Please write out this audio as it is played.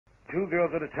2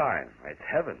 girls at a time. It's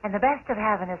heaven. And the best of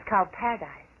heaven is called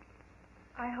paradise.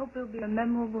 I hope it'll be a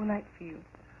memorable night for you.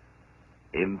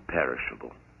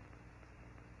 Imperishable.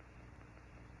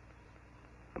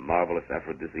 A marvelous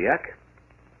aphrodisiac,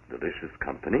 delicious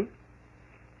company,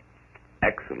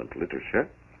 excellent literature.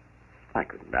 I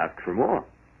couldn't ask for more.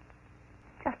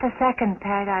 Just a second,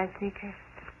 Paradise Seeker.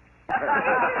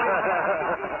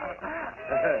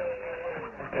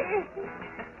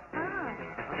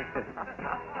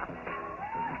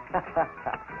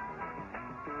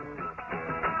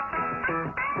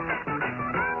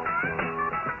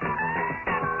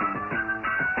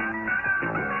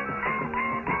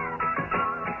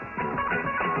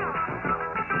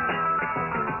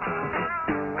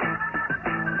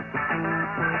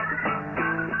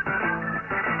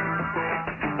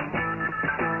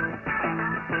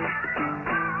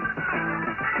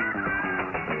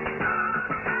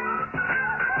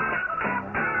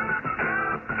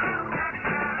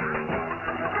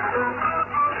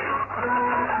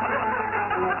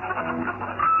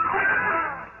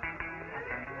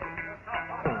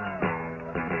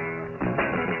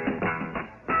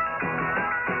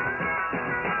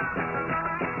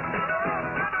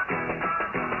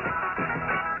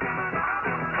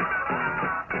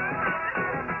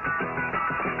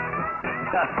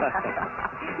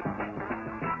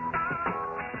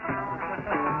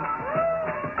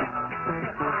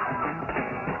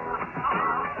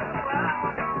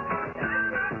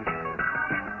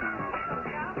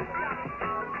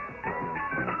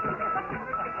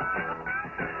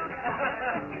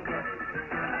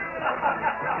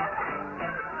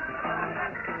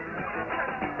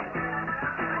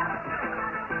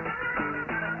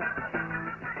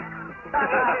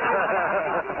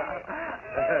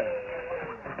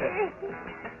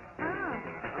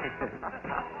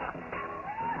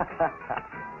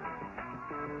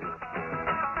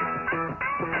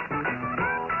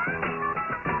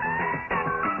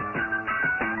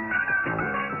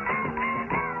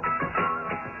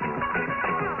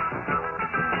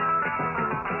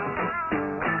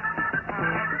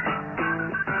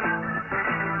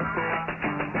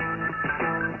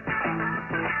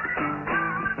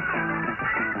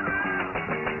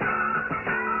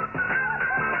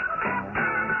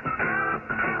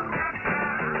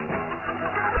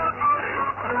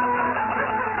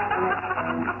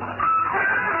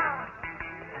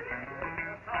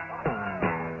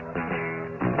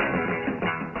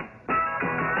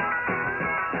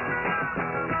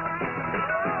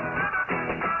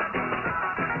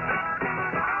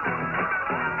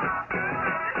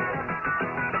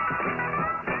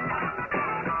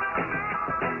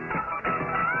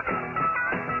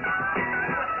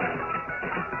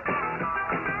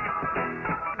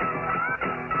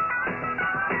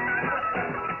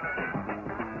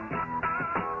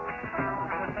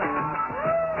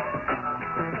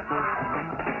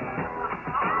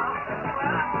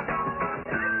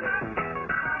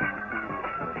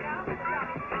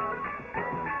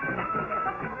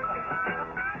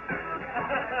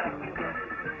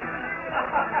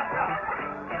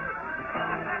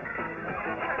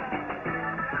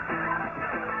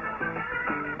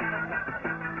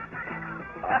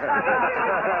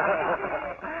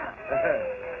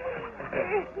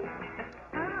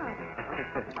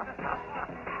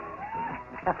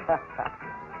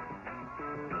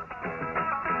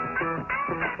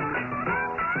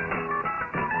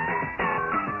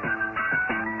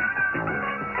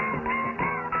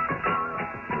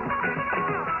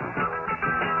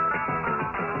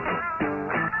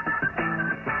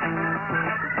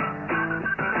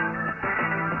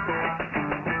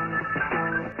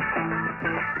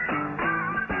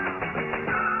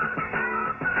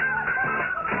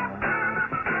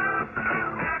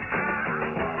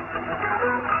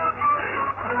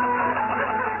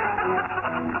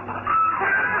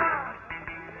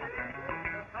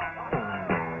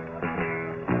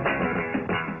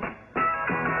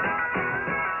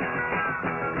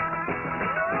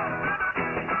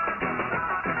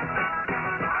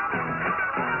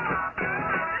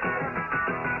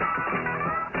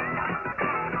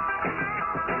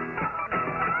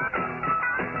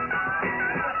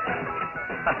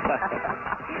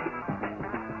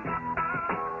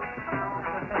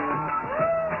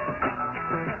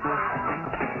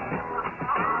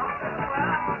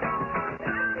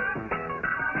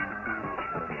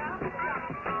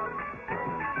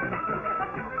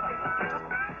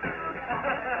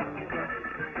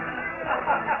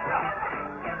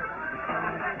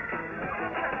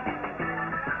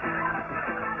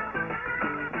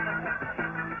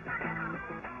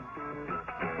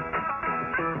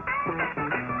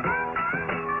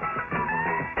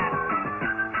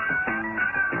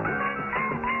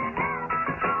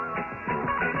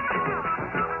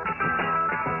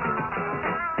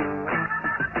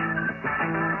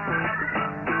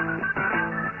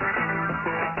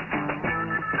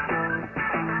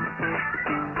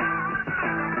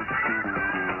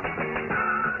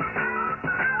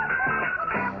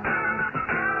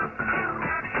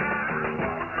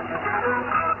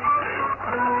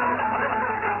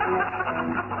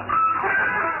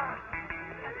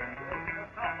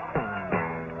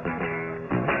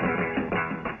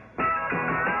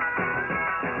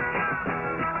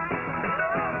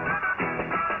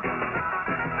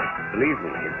 Believe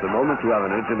me, it's the moment you have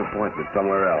an urgent appointment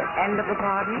somewhere else. End of the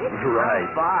party? Right.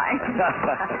 Oh, fine.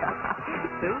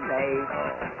 Too late.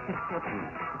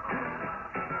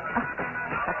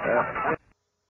 Oh.